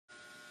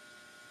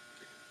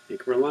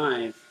think we're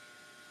live.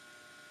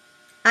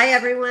 Hi,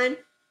 everyone.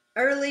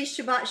 Early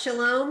Shabbat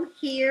Shalom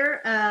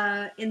here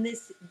in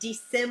this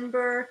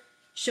December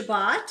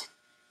Shabbat.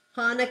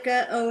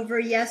 Hanukkah over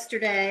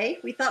yesterday.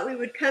 We thought we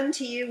would come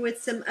to you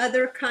with some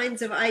other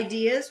kinds of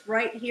ideas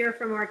right here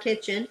from our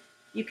kitchen.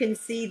 You can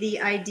see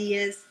the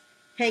ideas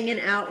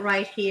hanging out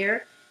right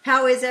here.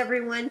 How is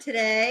everyone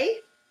today?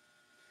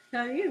 How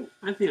are you?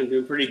 I think I'm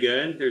doing pretty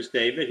good. There's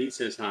David. He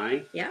says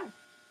hi. Yeah.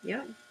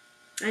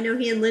 I know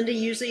he and Linda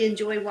usually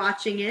enjoy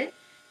watching it.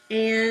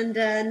 And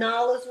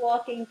Nala's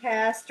walking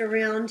past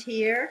around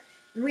here.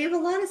 And we have a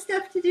lot of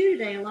stuff to do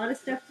today, a lot of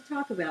stuff to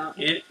talk about.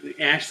 It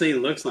actually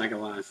looks like a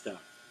lot of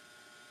stuff.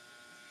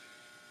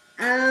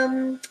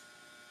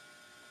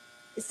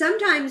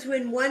 Sometimes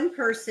when one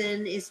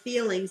person is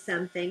feeling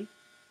something,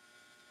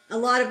 a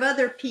lot of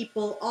other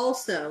people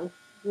also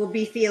will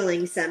be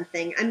feeling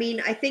something. I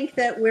mean, I think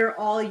that we're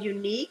all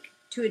unique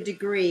to a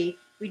degree.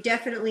 We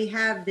definitely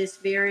have this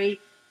very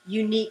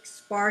unique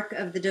spark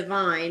of the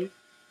divine,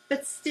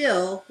 but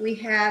still we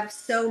have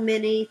so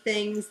many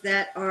things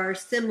that are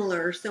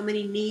similar, so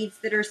many needs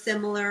that are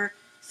similar,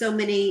 so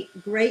many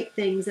great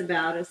things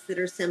about us that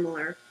are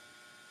similar.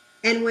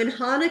 And when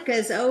Hanukkah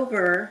is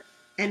over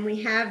and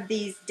we have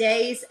these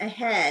days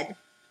ahead,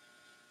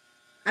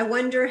 I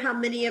wonder how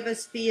many of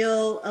us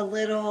feel a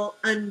little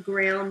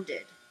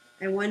ungrounded.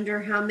 I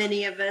wonder how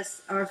many of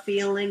us are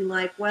feeling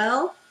like,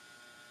 well,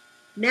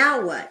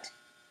 now what?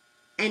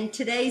 And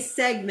today's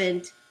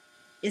segment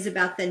is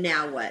about the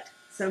now what.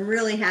 So I'm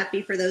really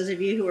happy for those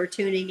of you who are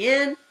tuning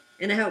in,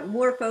 and I hope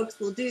more folks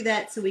will do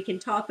that so we can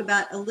talk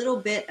about a little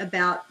bit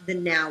about the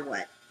now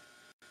what.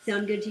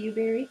 Sound good to you,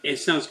 Barry? It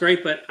sounds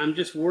great, but I'm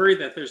just worried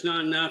that there's not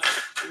enough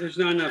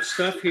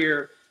stuff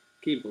here.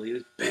 Can you believe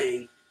it?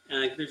 Bang.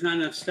 There's not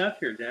enough stuff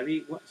here,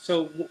 Debbie.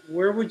 So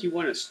where would you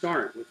want to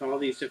start with all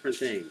these different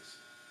things?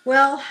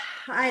 Well,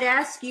 I'd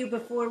ask you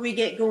before we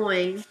get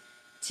going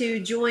to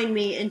join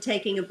me in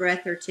taking a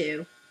breath or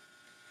two.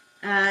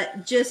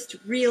 Just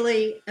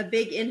really a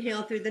big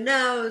inhale through the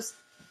nose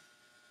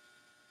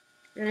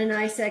and a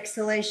nice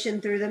exhalation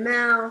through the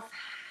mouth.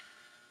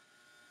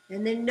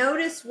 And then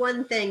notice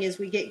one thing as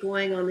we get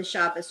going on the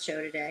Shabbos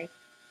show today.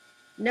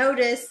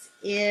 Notice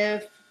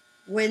if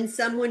when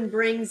someone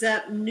brings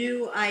up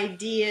new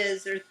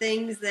ideas or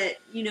things that,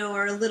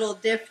 are a little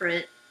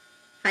different.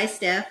 Hi,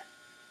 Steph.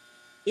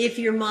 If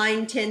your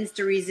mind tends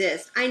to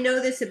resist. I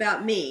know this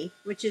about me,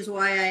 which is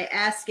why I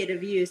ask it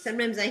of you.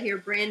 Sometimes I hear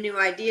brand new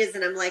ideas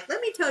and I'm like,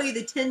 let me tell you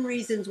the 10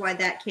 reasons why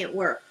that can't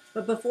work.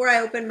 But before I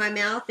open my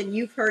mouth and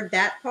you've heard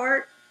that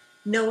part,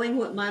 knowing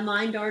what my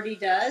mind already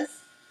does,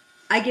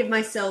 I give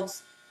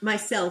myself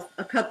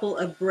a couple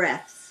of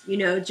breaths,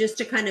 just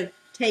to kind of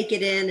take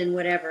it in and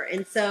whatever.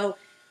 And so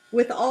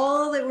with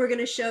all that we're going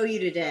to show you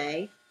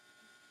today,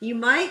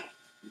 I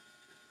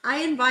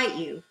invite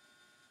you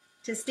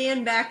to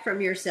stand back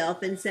from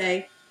yourself and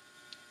say,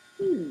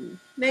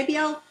 maybe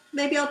I'll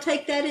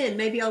take that in.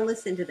 Maybe I'll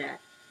listen to that.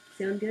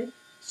 Sound good?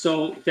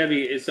 So,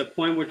 Debbie, is the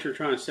point what you're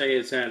trying to say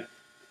is that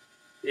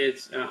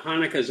it's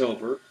Hanukkah's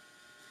over,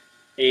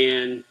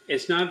 and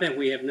it's not that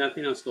we have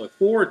nothing else to look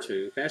forward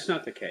to. That's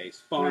not the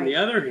case. But on the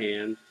other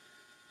hand,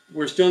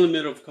 we're still in the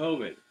middle of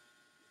COVID,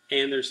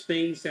 and there's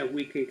things that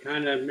we can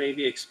kind of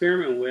maybe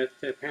experiment with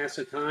to pass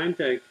the time,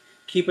 to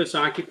keep us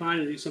occupied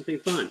and do something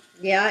fun.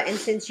 Yeah, and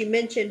since you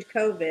mentioned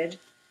COVID,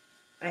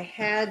 I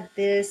had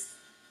this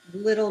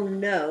little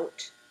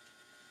note.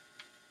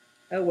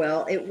 Oh,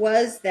 well, it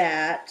was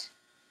that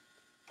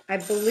I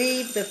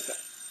believe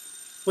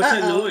What's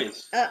that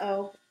noise?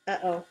 Uh-oh.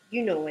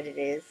 You know what it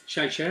is.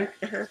 Should I check?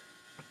 Uh-huh.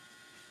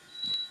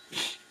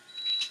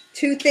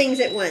 Two things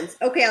at once.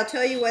 Okay, I'll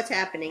tell you what's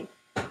happening.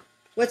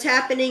 What's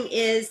happening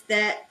is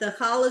that the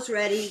challah is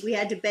ready. We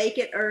had to bake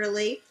it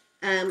early.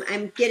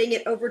 I'm getting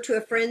it over to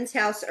a friend's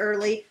house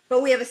early,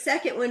 but we have a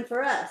second one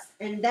for us,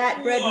 and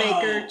that bread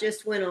maker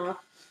just went off.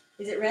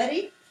 Is it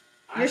ready?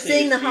 You're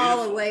seeing the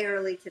challah way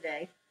early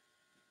today.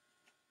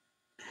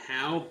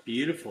 How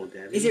beautiful,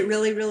 Debbie. Is it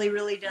really, really,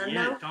 really done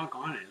now? Yeah,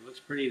 doggone it. It looks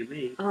pretty to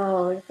me.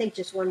 Oh, I think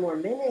just one more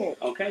minute.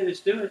 Okay, let's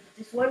do it.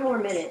 Just one more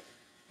minute,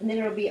 and then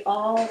it'll be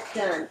all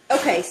done.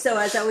 Okay, so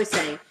as I was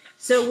saying,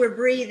 so we're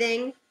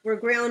breathing, we're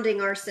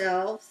grounding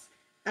ourselves,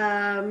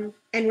 and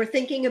we're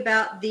thinking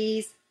about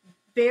these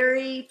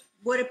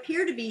what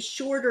appear to be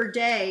shorter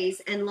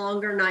days and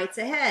longer nights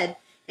ahead,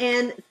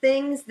 and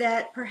things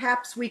that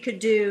perhaps we could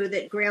do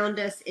that ground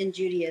us in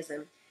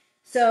Judaism.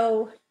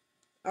 So,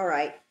 all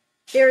right,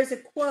 there's a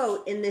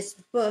quote in this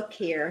book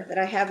here that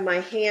I have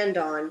my hand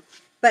on,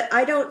 but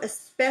I don't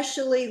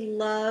especially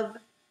love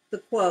the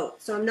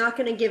quote, so I'm not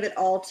going to give it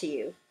all to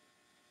you.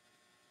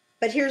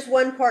 But here's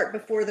one part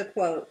before the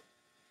quote.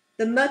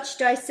 The much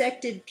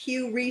dissected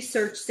Pew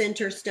Research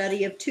Center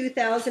study of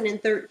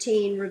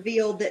 2013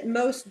 revealed that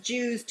most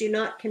Jews do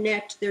not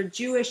connect their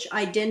Jewish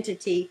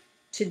identity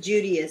to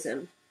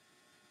Judaism.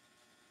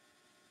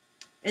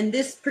 And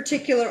this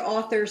particular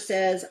author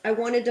says, I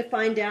wanted to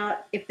find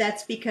out if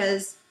that's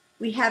because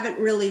we haven't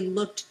really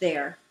looked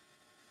there.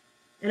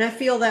 And I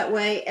feel that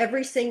way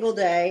every single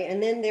day.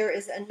 And then there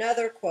is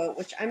another quote,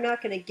 which I'm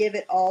not going to give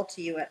it all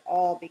to you at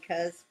all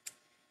because,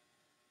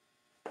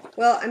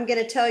 well, I'm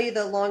going to tell you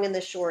the long and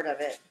the short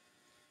of it.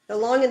 The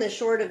long and the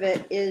short of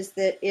it is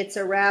that it's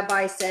a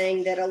rabbi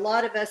saying that a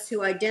lot of us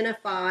who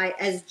identify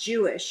as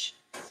Jewish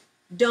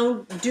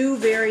don't do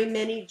very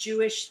many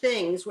Jewish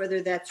things,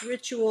 whether that's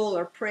ritual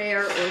or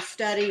prayer or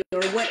study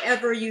or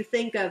whatever you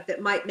think of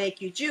that might make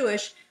you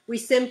Jewish. We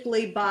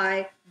simply,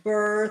 by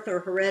birth or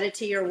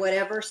heredity or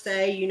whatever,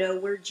 say, you know,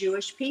 we're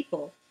Jewish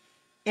people.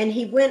 And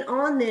he went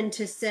on then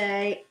to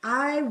say,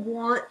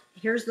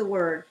 here's the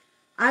word,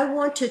 I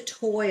want to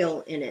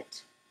toil in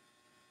it.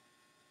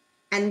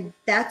 And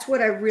that's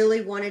what I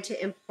really wanted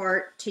to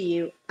impart to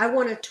you. I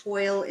want to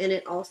toil in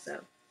it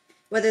also,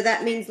 whether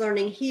that means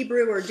learning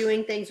Hebrew or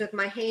doing things with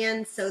my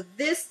hands. So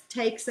this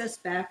takes us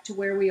back to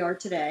where we are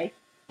today.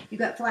 You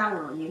got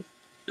flour on you.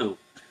 Oh.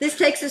 This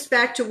takes us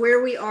back to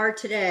where we are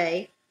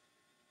today,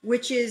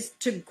 which is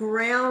to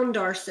ground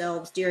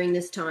ourselves during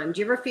this time.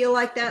 Do you ever feel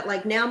like that?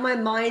 Like now my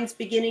mind's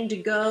beginning to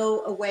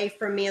go away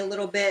from me a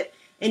little bit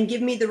and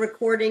give me the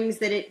recordings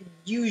that it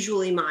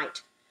usually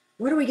might.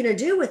 What are we going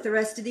to do with the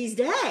rest of these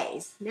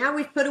days? Now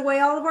we've put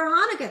away all of our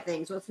Hanukkah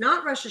things. Well, it's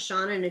not Rosh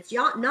Hashanah, and it's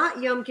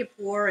not Yom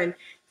Kippur, and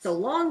it's a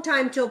long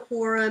time till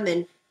Purim,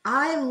 and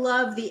I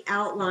love the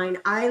outline.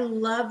 I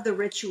love the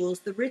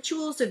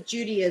rituals of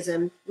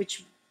Judaism,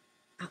 which,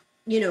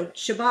 you know,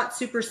 Shabbat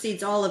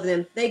supersedes all of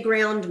them. They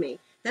ground me.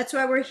 That's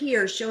why we're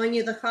here, showing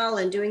you the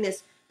challah and doing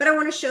this. But I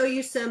want to show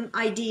you some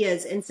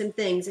ideas and some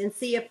things and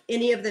see if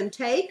any of them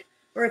take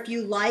or if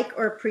you like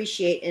or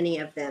appreciate any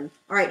of them.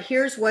 All right,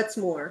 here's what's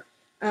more.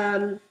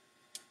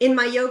 In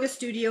my yoga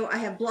studio, I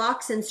have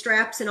blocks and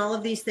straps and all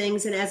of these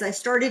things. And as I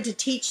started to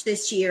teach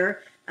this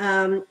year,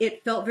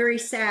 it felt very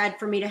sad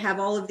for me to have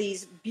all of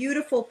these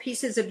beautiful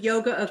pieces of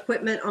yoga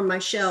equipment on my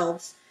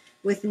shelves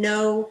with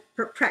no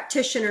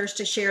practitioners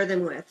to share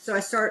them with. So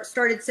I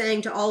started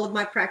saying to all of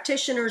my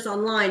practitioners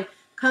online,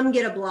 come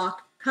get a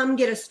block, come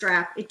get a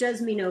strap. It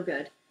does me no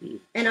good.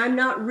 And I'm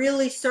not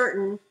really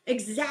certain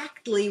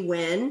exactly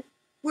when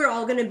we're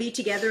all going to be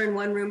together in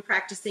one room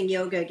practicing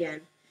yoga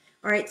again.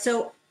 All right,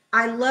 so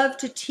I love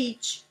to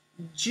teach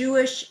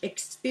Jewish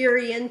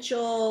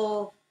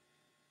experiential,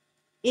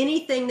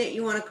 anything that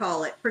you want to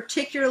call it,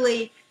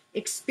 particularly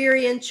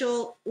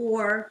experiential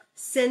or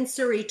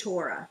sensory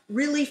Torah,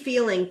 really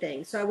feeling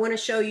things. So I want to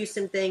show you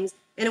some things,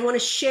 and I want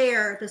to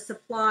share the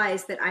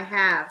supplies that I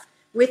have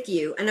with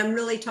you. And I'm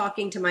really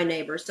talking to my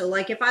neighbors. So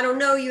like if I don't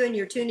know you and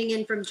you're tuning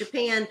in from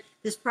Japan,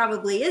 this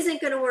probably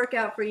isn't going to work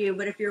out for you.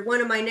 But if you're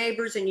one of my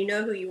neighbors and you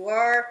know who you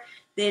are,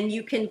 then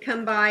you can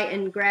come by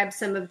and grab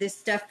some of this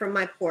stuff from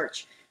my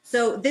porch.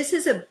 So this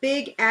is a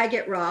big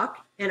agate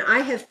rock, and I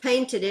have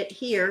painted it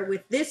here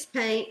with this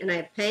paint, and I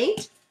have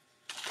paint,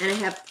 and I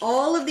have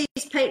all of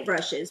these paint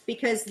brushes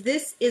because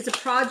this is a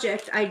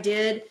project I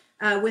did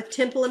with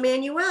Temple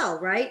Emmanuel,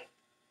 right?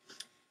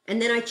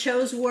 And then I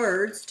chose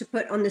words to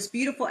put on this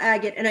beautiful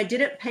agate, and I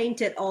didn't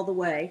paint it all the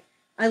way.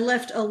 I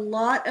left a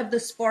lot of the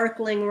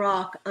sparkling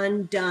rock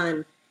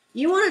undone.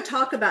 You want to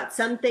talk about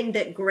something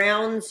that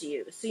grounds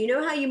you. So you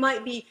know how you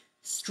might be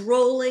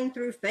strolling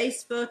through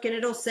Facebook and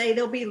it'll say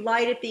there'll be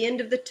light at the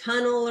end of the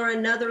tunnel, or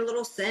another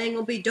little saying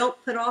will be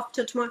don't put off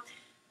till tomorrow.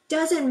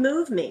 Doesn't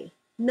move me.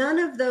 None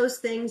of those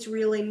things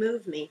really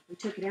move me. We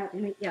took it out,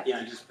 didn't we? Yeah.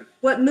 Yeah, just put it.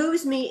 What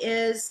moves me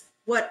is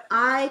what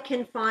I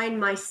can find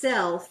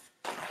myself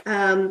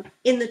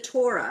in the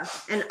Torah,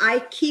 and I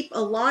keep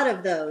a lot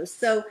of those.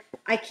 So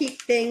I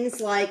keep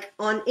things like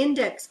on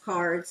index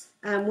cards.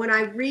 When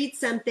I read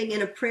something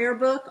in a prayer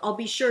book, I'll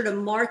be sure to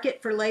mark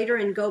it for later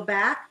and go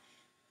back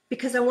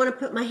because I want to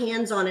put my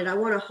hands on it. I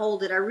want to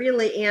hold it. I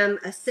really am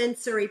a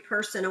sensory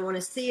person. I want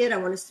to see it. I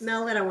want to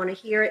smell it. I want to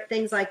hear it,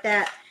 things like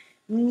that.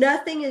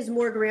 Nothing is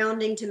more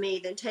grounding to me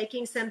than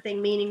taking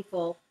something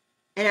meaningful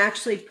and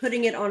actually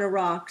putting it on a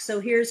rock. So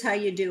here's how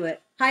you do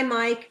it. Hi,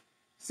 Mike.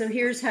 So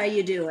here's how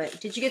you do it.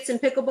 Did you get some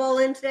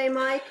pickleball in today,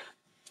 Mike?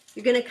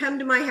 You're going to come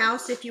to my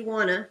house if you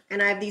want to. And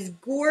I have these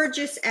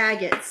gorgeous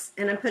agates,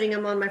 and I'm putting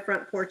them on my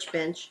front porch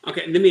bench.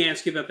 Okay, let me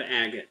ask you about the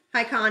agate.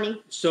 Hi,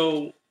 Connie.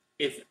 So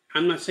if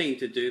I'm not saying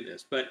to do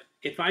this, but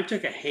if I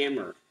took a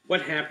hammer,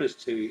 what happens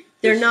to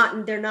They're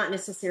not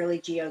necessarily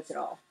geodes at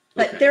all.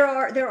 But okay.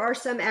 there are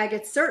some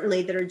agates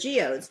certainly that are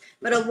geodes,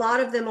 but a lot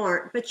of them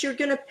aren't. But you're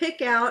going to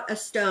pick out a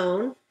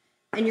stone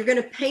and you're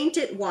going to paint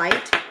it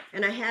white.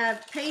 And I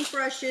have paint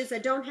brushes. I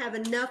don't have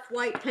enough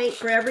white paint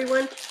for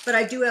everyone, but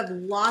I do have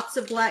lots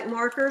of black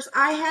markers.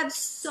 I have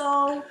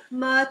so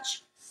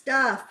much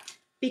stuff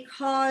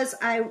because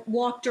I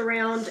walked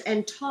around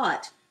and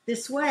taught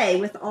this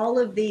way with all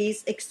of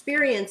these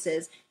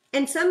experiences.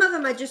 And some of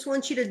them I just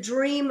want you to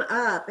dream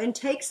up and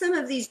take some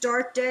of these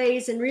dark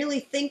days and really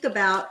think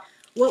about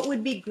what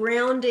would be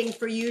grounding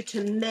for you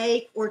to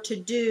make or to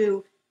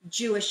do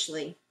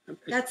Jewishly.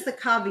 That's the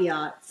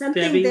caveat.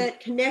 Something Debbie, that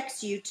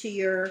connects you to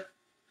your...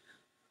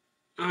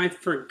 I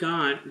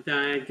forgot that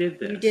I did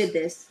this. You did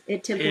this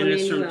at Temple and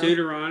it's Emmanuel. from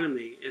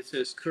Deuteronomy. It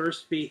says,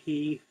 "Cursed be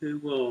he who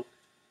will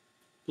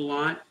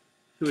blot,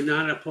 who will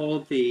not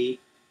uphold thee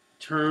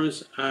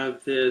terms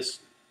of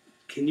this,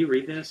 can you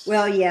read this?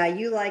 Well, yeah,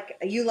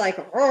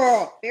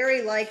 oh,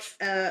 Barry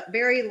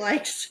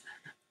likes,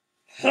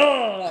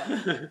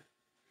 oh.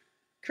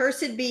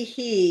 Cursed be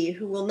he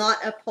who will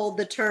not uphold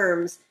the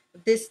terms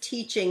of this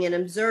teaching and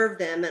observe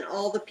them, and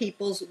all the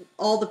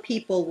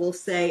people will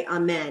say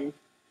Amen.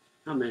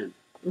 Amen.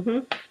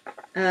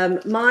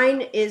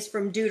 Mine is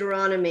from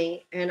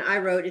Deuteronomy, and I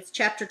wrote, it's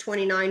chapter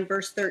 29,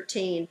 verse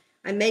 13.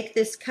 I make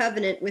this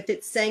covenant with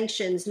its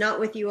sanctions, not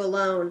with you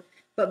alone,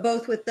 but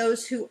both with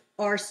those who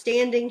are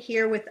standing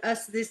here with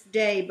us this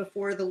day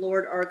before the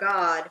Lord our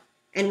God,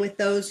 and with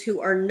those who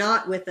are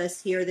not with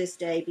us here this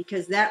day,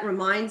 because that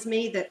reminds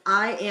me that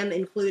I am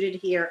included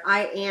here.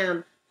 I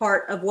am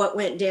part of what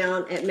went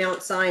down at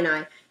Mount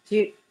Sinai. So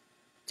you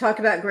talk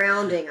about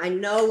grounding. I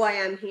know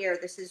why I'm here.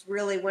 This is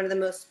really one of the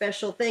most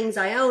special things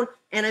I own,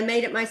 and I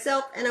made it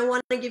myself, and I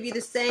want to give you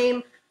the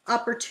same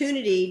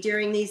opportunity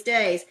during these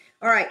days.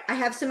 All right, I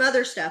have some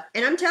other stuff,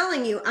 and I'm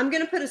telling you, I'm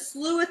going to put a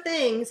slew of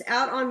things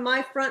out on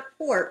my front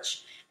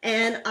porch,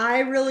 and I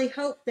really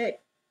hope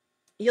that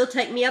you'll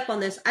take me up on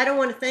this. I don't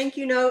want a thank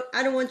you note.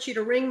 I don't want you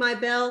to ring my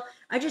bell.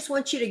 I just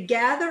want you to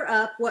gather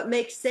up what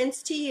makes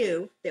sense to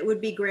you that would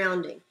be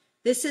grounding.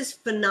 This is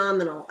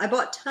phenomenal. I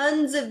bought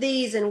tons of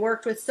these and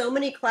worked with so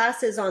many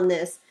classes on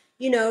this.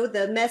 You know,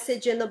 the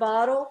message in the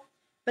bottle.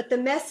 But the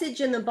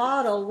message in the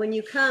bottle, when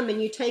you come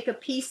and you take a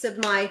piece of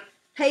my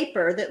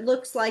paper that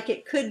looks like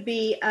it could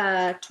be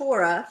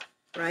Torah,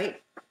 right?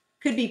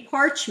 Could be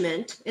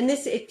parchment. And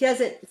this,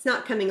 it's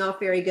not coming off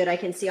very good, I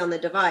can see on the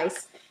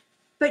device.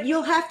 But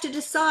you'll have to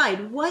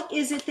decide, what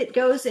is it that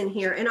goes in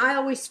here? And I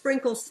always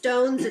sprinkle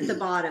stones at the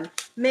bottom.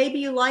 Maybe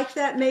you like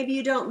that, maybe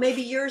you don't.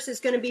 Maybe yours is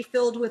going to be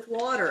filled with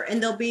water,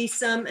 and there'll be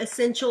some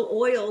essential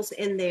oils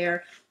in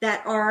there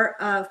that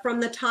are from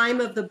the time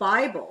of the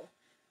Bible.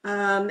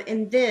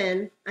 And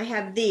then I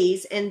have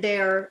these, and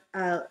they're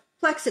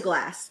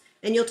plexiglass.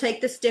 And you'll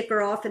take the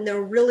sticker off, and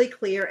they're really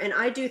clear. And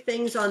I do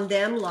things on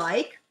them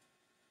like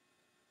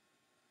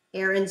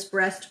Aaron's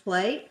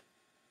breastplate.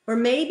 Or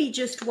maybe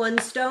just one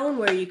stone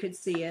where you could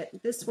see it.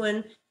 This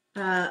one,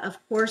 of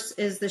course,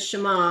 is the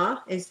Shema.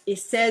 It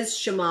says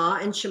Shema,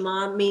 and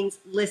Shema means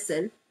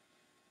listen.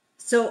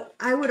 So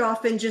I would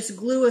often just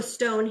glue a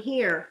stone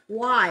here.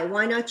 Why?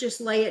 Why not just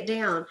lay it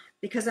down?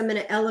 Because I'm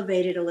going to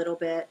elevate it a little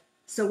bit.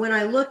 So when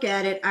I look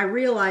at it, I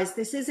realize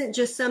this isn't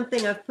just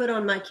something I've put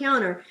on my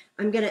counter.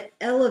 I'm going to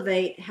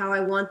elevate how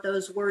I want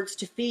those words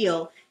to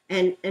feel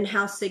and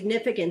how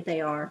significant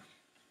they are.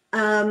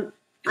 Is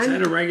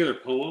that a regular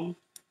poem?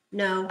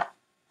 No,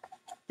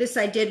 this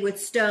I did with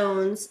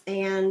stones,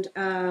 and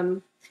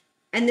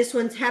this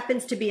one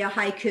happens to be a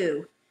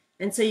haiku.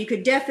 And so you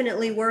could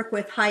definitely work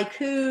with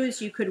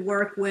haikus. You could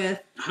work with...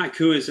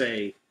 Haiku is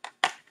a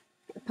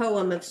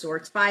poem of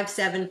sorts,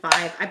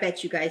 575. I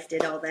bet you guys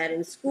did all that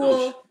in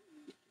school.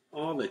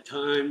 All the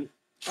time.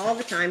 All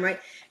the time, right?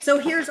 So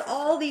here's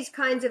all these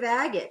kinds of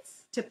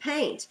agates to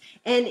paint.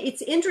 And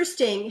it's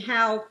interesting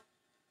how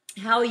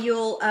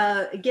you'll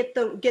get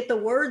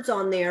the words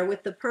on there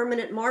with the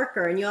permanent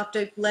marker, and you have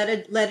to let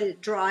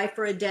it dry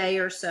for a day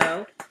or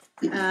so.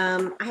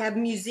 I have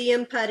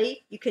museum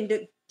putty. You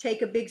can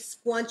take a big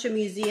squunch of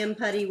museum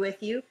putty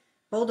with you.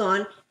 Hold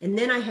on. And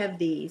then I have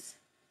these.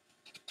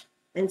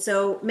 And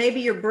so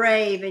maybe you're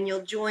brave and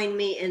you'll join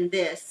me in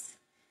this.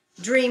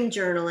 Dream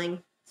journaling.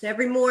 So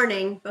every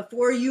morning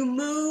before you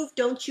move,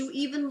 don't you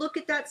even look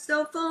at that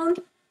cell phone.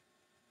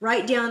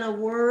 Write down a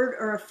word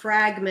or a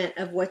fragment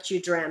of what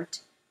you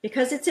dreamt,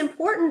 because it's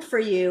important for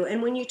you.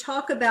 And when you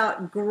talk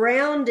about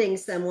grounding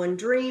someone,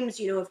 dreams,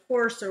 of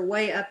course, are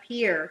way up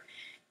here.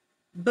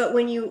 But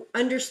when you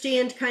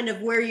understand kind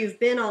of where you've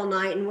been all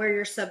night and where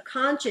your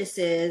subconscious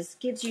is,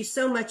 gives you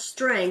so much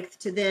strength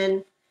to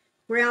then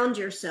ground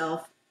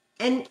yourself.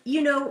 And,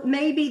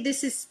 maybe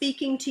this is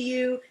speaking to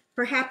you.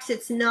 Perhaps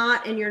it's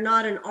not, and you're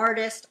not an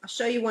artist. I'll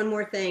show you one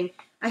more thing.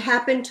 I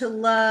happen to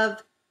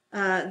love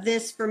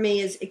this. For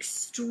me is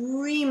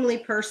extremely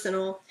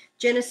personal.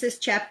 Genesis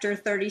chapter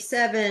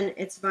 37,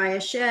 it's via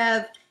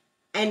Shev,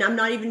 and I'm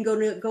not even going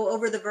to go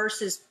over the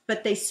verses,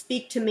 but they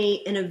speak to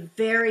me in a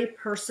very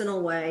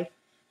personal way.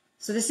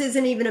 So this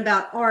isn't even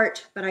about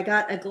art, but I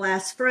got a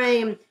glass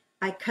frame,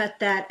 I cut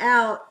that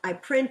out, I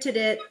printed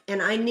it,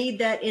 and I need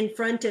that in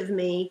front of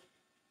me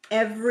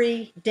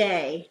every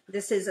day.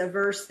 This is a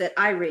verse that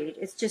I read.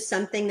 It's just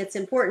something that's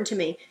important to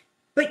me.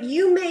 But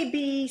you may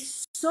be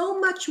so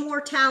much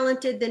more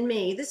talented than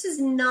me. This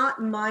is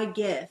not my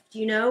gift,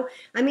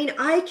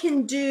 I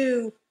can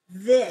do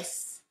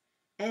this,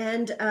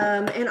 and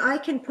I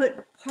can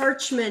put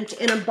parchment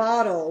in a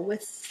bottle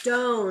with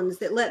stones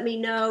that let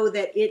me know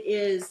that it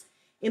is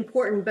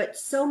important. But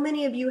so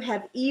many of you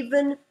have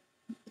even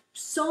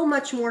so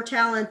much more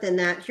talent than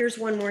that. Here's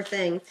one more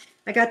thing.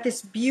 I got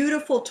this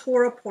beautiful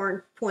Torah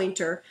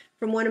pointer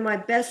from one of my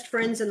best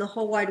friends in the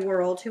whole wide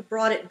world, who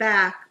brought it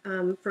back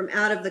from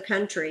out of the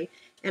country.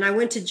 And I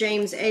went to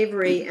James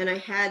Avery and I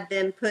had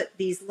them put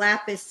these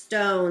lapis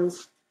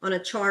stones on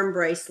a charm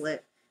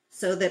bracelet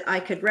so that I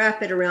could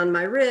wrap it around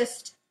my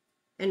wrist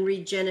and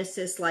read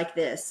Genesis like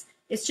this.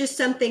 It's just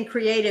something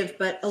creative,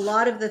 but a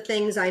lot of the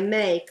things I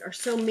make are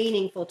so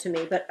meaningful to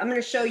me. But I'm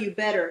going to show you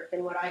better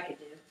than what I could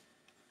do.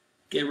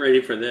 Get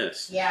ready for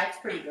this. Yeah, it's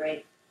pretty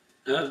great.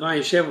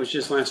 My Shabbos was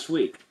just last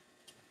week.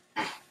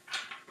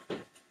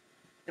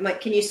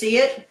 Can you see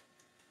it?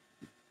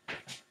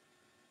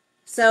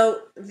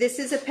 So this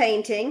is a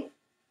painting,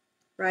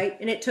 right?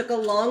 And it took a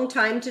long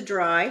time to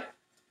dry.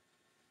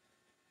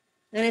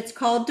 And it's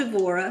called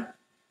Devorah.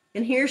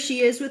 And here she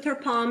is with her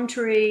palm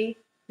tree.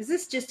 Is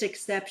this just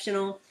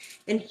exceptional?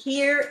 And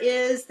here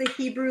is the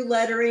Hebrew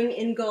lettering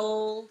in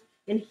gold.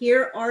 And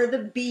here are the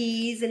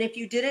bees. And if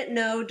you didn't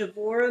know,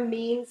 Devorah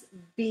means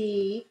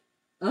bee.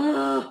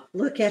 Oh,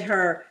 look at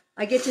her.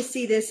 I get to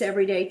see this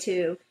every day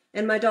too.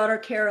 And my daughter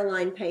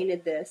Caroline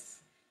painted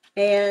this.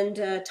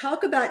 And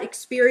talk about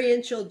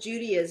experiential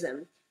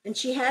Judaism. And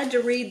she had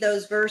to read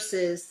those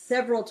verses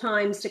several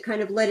times to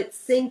kind of let it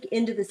sink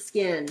into the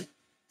skin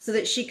so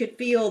that she could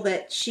feel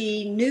that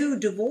she knew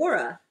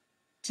Devorah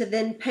to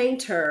then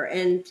paint her.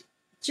 And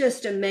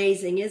just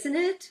amazing, isn't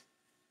it?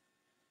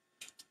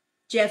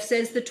 Jeff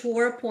says the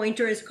Torah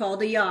pointer is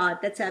called a yod.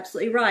 That's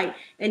absolutely right.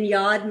 And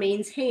yod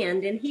means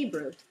hand in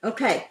Hebrew.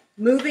 Okay,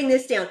 moving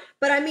this down.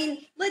 But I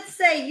mean, let's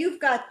say you've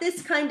got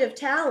this kind of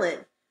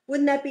talent.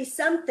 Wouldn't that be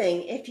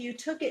something if you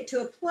took it to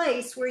a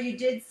place where you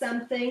did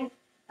something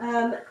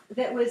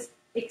that was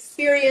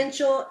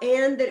experiential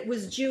and that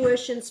was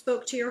Jewish and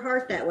spoke to your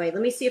heart that way?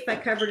 Let me see if I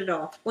covered it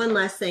all. One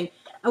last thing.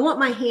 I want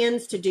my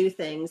hands to do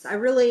things. I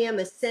really am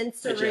a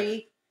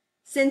sensory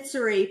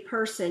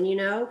person, you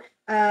know.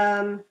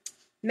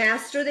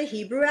 Master the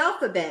Hebrew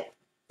alphabet.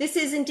 This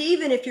isn't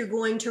even if you're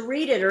going to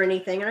read it or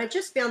anything. And I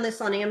just found this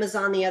on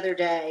Amazon the other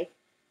day.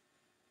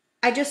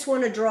 I just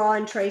want to draw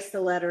and trace the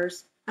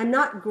letters. I'm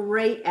not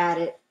great at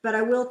it, but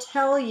I will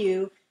tell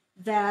you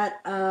that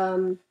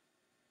I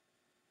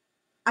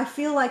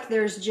feel like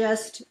there's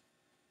just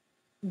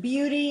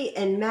beauty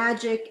and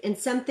magic and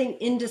something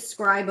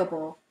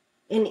indescribable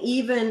in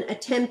even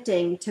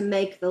attempting to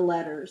make the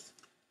letters.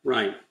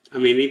 Right. I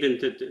mean,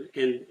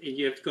 and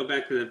you have to go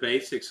back to the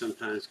basics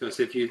sometimes, because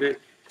if you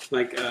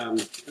like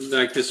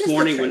this Just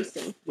morning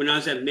when I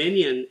was at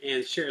Minyan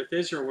and Sheriff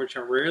Israel, which I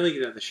rarely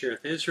get at the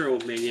Sheriff Israel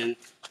Minyan,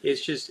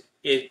 it's just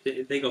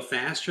they go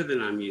faster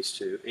than I'm used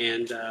to,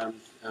 and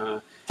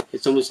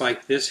it's almost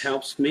like this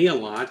helps me a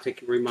lot to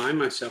remind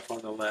myself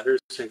of the letters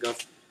and go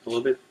a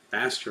little bit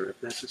faster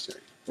if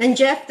necessary. And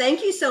Jeff,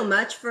 thank you so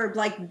much for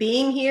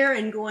being here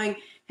and going,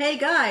 hey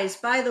guys,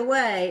 by the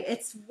way,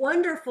 it's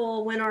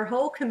wonderful when our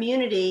whole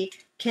community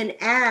can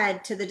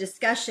add to the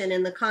discussion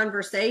and the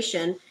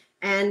conversation.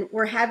 And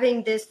we're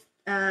having this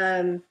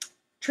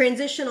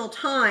transitional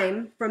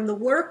time from the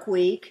work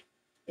week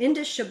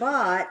into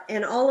Shabbat.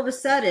 And all of a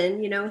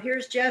sudden, you know,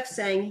 here's Jeff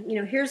saying, you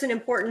know, here's an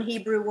important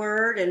Hebrew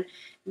word. And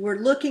we're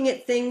looking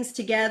at things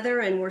together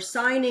and we're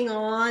signing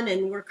on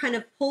and we're kind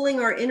of pulling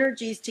our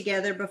energies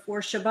together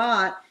before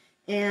Shabbat.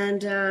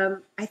 And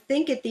I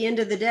think at the end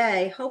of the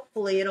day,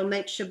 hopefully it'll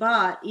make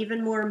Shabbat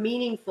even more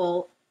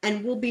meaningful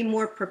and we'll be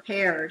more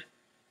prepared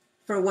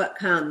for what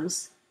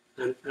comes.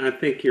 I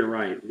think you're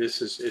right.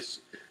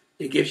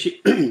 It gives you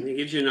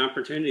an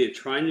opportunity to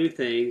try new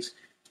things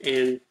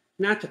and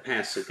not to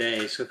pass the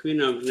day. So if we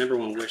never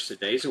want to wish the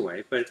days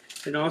away, but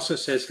it also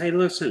says, hey,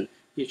 listen,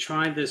 you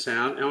tried this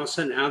out, and all of a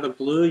sudden out of the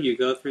blue you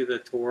go through the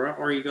Torah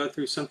or you go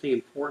through something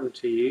important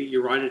to you,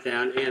 you write it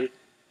down, and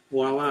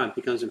voila,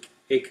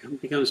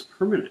 it becomes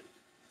permanent.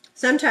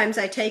 Sometimes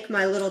I take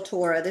my little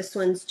Torah. This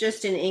one's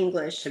just in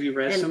English. Have you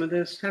read some of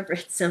this? I've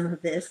read some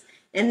of this.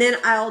 And then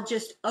I'll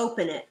just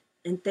open it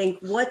and think,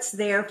 what's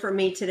there for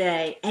me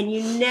today? And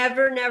you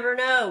never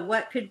know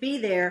what could be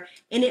there.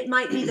 And it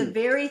might be the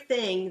very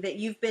thing that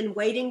you've been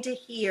waiting to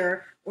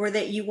hear or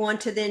that you want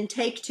to then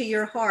take to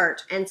your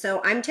heart. And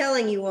so I'm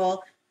telling you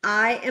all,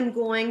 I am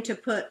going to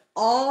put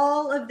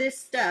all of this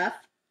stuff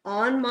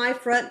on my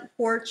front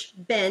porch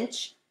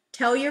bench.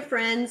 Tell your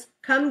friends,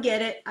 come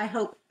get it. I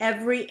hope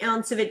every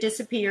ounce of it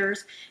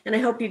disappears. And I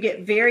hope you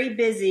get very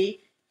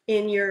busy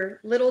in your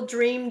little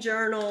dream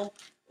journal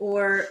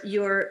or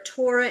your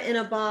Torah in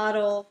a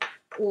bottle,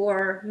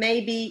 or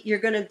maybe you're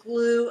going to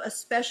glue a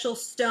special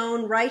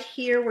stone right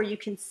here where you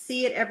can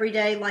see it every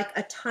day like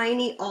a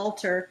tiny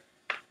altar.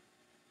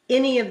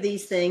 Any of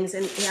these things.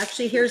 And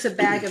actually, here's a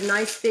bag of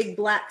nice big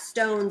black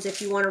stones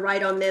if you want to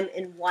write on them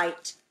in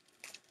white.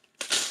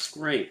 It's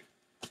great.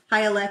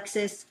 Hi,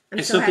 Alexis. I'm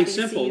so something happy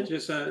simple. to see you.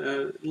 Just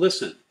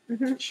listen.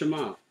 Mm-hmm.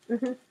 Shema.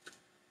 Mm-hmm.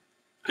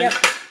 Yep.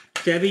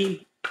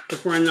 Debbie,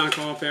 before I knock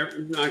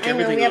everything off. I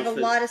know, we have a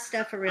lot of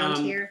stuff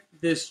around here.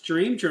 This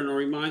dream journal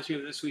reminds me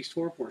of this week's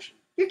Torah portion.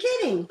 You're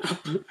kidding.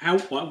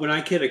 What? Would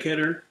I kid a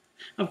kidder?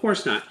 Of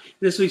course not.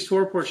 This week's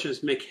Torah portion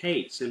is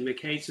Mikhates, and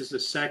Mikhates is the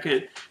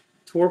second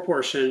Torah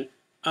portion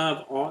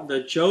of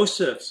the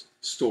Joseph's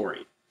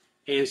story.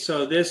 And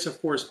so this,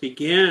 of course,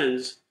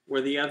 begins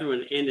where the other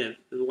one ended.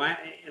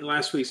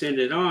 Last week's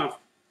ended off.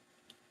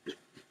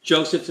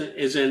 Joseph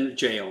is in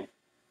jail,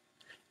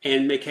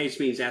 and Mikhates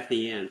means at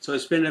the end. So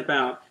it's been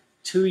about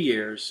 2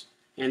 years,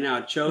 and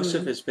now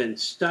Joseph has been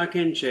stuck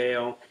in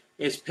jail.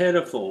 It's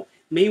pitiful.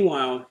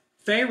 Meanwhile,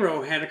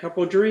 Pharaoh had a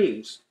couple of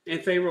dreams,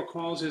 and Pharaoh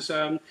calls his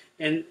and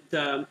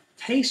the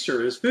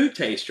taster, his food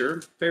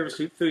taster,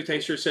 Pharaoh's food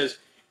taster says,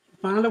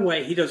 by the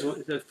way,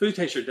 the food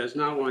taster does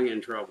not want to get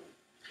in trouble.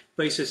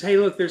 But he says, hey,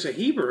 look, there's a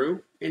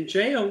Hebrew in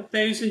jail.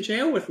 He's in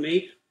jail with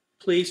me.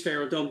 Please,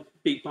 Pharaoh, don't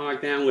be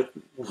bogged down with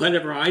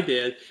whatever I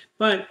did.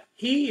 But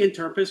he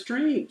interprets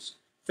dreams.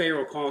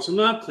 Pharaoh calls him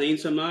up,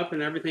 cleans him up,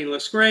 and everything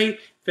looks great.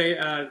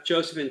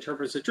 Joseph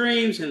interprets the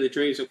dreams, and the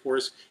dreams, of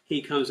course,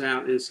 he comes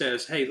out and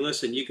says, hey,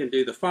 listen, you can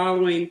do the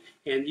following,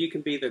 and you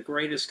can be the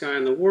greatest guy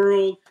in the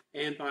world,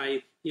 and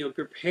by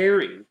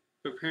preparing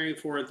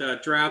for the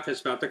drought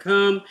that's about to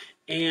come,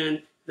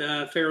 and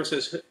the Pharaoh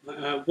says,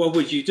 what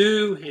would you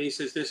do? And he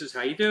says, this is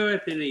how you do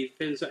it. Then he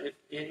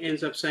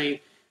ends up saying,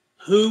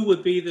 who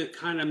would be the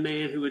kind of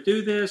man who would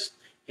do this?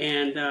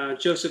 And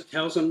Joseph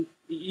tells him,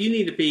 you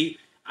need to be,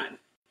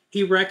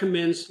 he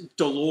recommends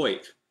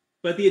Deloitte,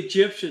 but the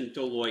Egyptian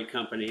Deloitte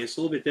company. It's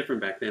a little bit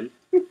different back then.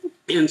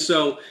 And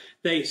so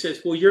they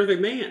says, well, you're the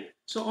man.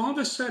 So all of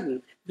a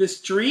sudden,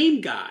 this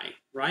dream guy,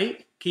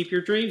 right? Keep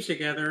your dreams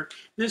together.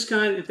 This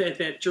guy,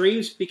 that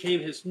dreams became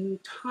his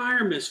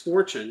entire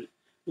misfortune,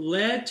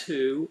 led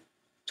to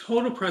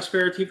total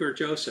prosperity for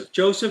Joseph.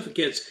 Joseph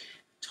gets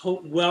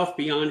wealth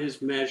beyond his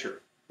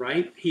measure,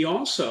 right? He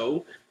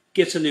also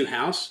gets a new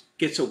house,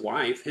 gets a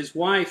wife. His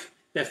wife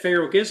that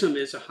Pharaoh gives him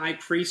is a high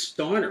priest's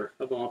daughter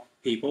of all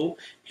people.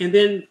 And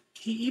then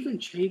he even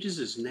changes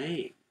his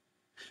name.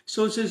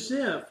 So it's as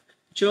if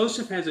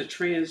Joseph has a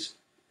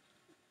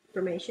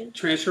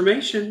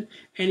transformation,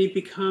 and he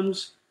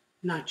becomes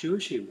not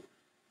Jewish anymore.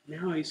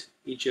 Now he's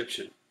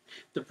Egyptian.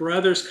 The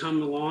brothers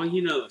come along,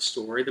 you know the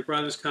story. The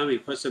brothers come, he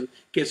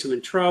gets them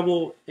in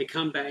trouble. They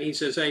come back. He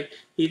says, hey,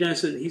 he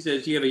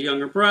says, you have a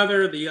younger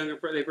brother. They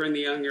bring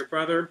the younger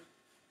brother.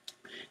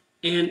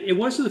 And it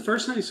wasn't the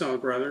first time he saw the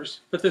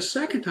brothers, but the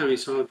second time he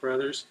saw the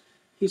brothers,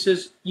 he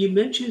says, you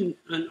mentioned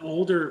an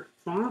older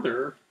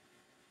father.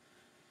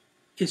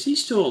 Is he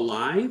still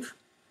alive?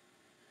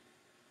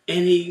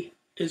 And he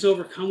is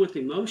overcome with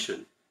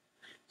emotion.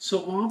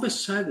 So all of a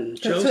sudden,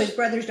 so his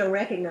brothers don't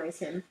recognize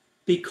him.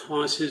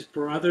 Because his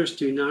brothers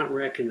do not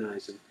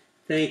recognize him.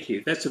 Thank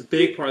you. That's a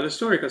big part of the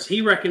story, because he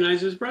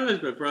recognizes his brothers,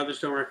 but brothers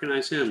don't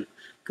recognize him.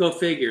 Go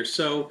figure.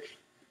 So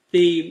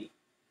the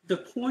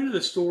point of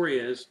the story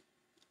is,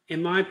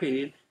 in my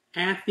opinion,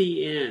 at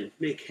the end,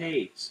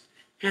 McCade's,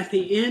 at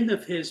the end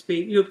of his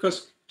being,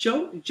 because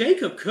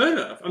Joseph could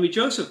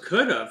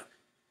have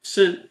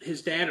sent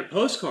his dad a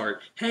postcard.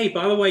 Hey,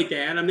 by the way,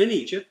 Dad, I'm in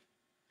Egypt,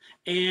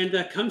 and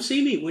come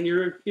see me when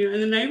you're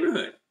in the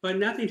neighborhood. But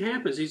nothing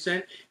happens. He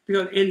said,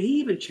 and he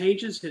even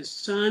changes his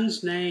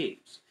sons'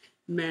 names.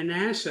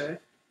 Manasseh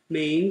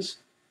means,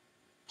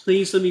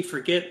 please let me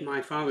forget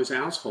my father's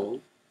household.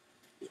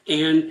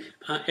 And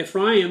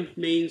Ephraim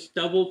means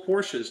double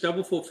portions,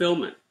 double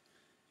fulfillment.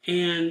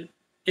 And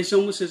it's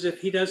almost as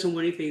if he doesn't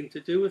want anything to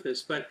do with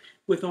this. But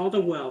with all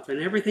the wealth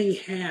and everything he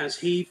has,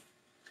 he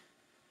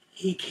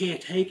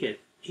can't take it.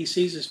 He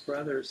sees his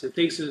brothers and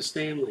thinks of his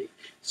family.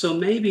 So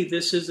maybe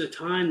this is the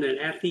time that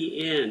at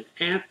the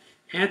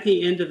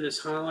end of this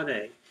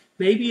holiday,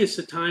 maybe it's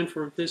the time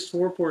for this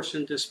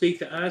four-person to speak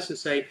to us and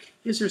say,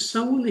 is there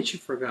someone that you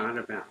forgot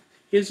about?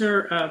 Is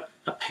there a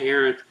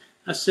parent,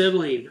 a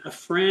sibling, a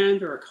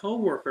friend, or a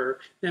coworker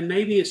that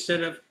maybe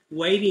instead of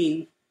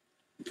waiting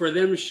for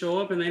them to show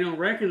up and they don't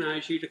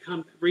recognize you, to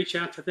come reach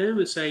out to them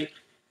and say,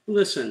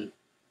 listen,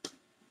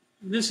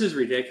 this is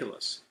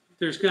ridiculous.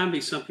 There's got to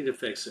be something to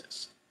fix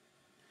this.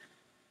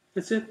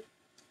 That's it.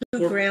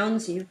 Who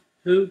grounds you?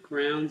 Who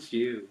grounds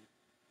you?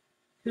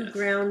 Who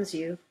grounds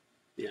you?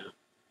 Yeah.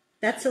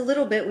 That's a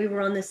little bit, we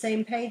were on the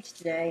same page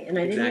today, and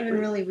I didn't even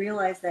really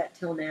realize that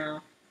till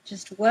now.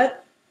 Just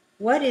what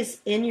is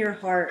in your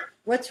heart?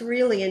 What's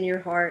really in your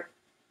heart?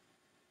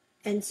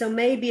 And so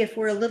maybe if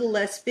we're a little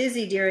less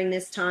busy during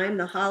this time,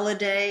 the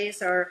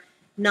holidays are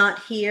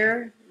not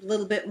here, a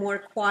little bit more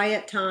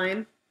quiet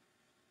time,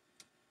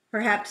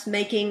 perhaps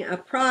making a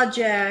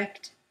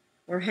project,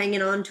 or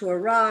hanging on to a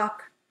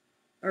rock,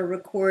 or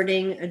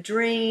recording a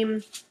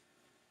dream.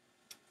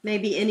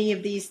 Maybe any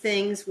of these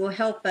things will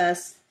help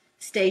us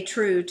stay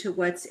true to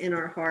what's in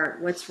our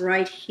heart, what's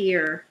right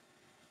here,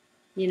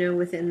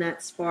 within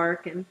that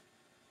spark, and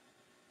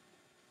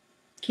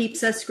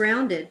keeps us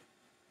grounded.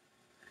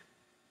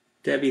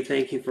 Debbie,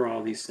 thank you for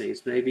all these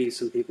things. Maybe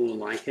some people will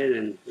like it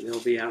and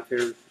they'll be out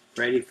there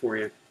ready for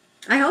you.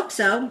 I hope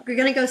so. We're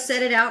going to go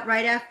set it out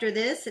right after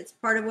this. It's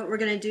part of what we're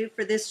going to do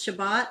for this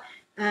Shabbat.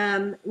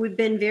 We've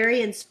been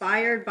very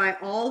inspired by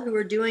all who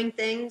are doing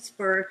things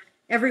for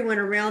everyone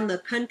around the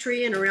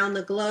country and around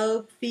the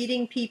globe,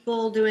 feeding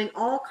people, doing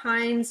all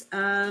kinds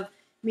of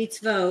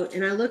mitzvot.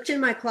 And I looked in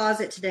my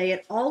closet today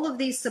at all of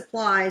these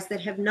supplies that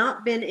have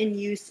not been in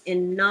use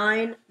in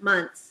 9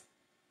 months.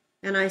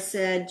 And I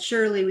said,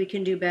 surely we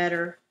can do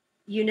better.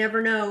 You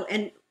never know.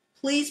 And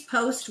please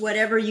post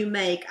whatever you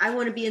make. I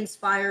want to be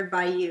inspired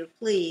by you,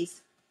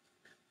 please.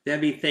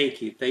 Debbie,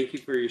 thank you. Thank you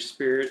for your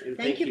spirit. And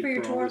thank you for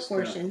your Torah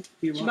portion.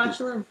 Shabbat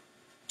Shalom.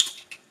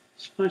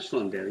 Shabbat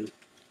Shalom, Debbie.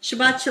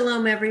 Shabbat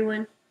Shalom,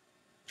 everyone.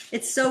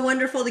 It's so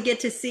wonderful to get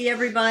to see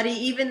everybody,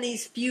 even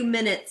these few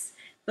minutes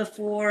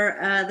before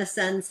the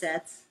sun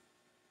sets.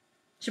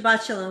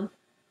 Shabbat Shalom.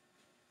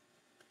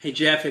 Hey,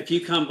 Jeff, if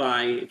you come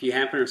by, if you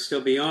happen to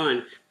still be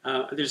on,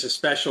 there's a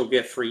special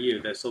gift for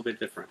you that's a little bit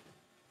different.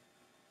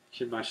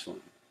 Shabbat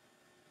Shalom.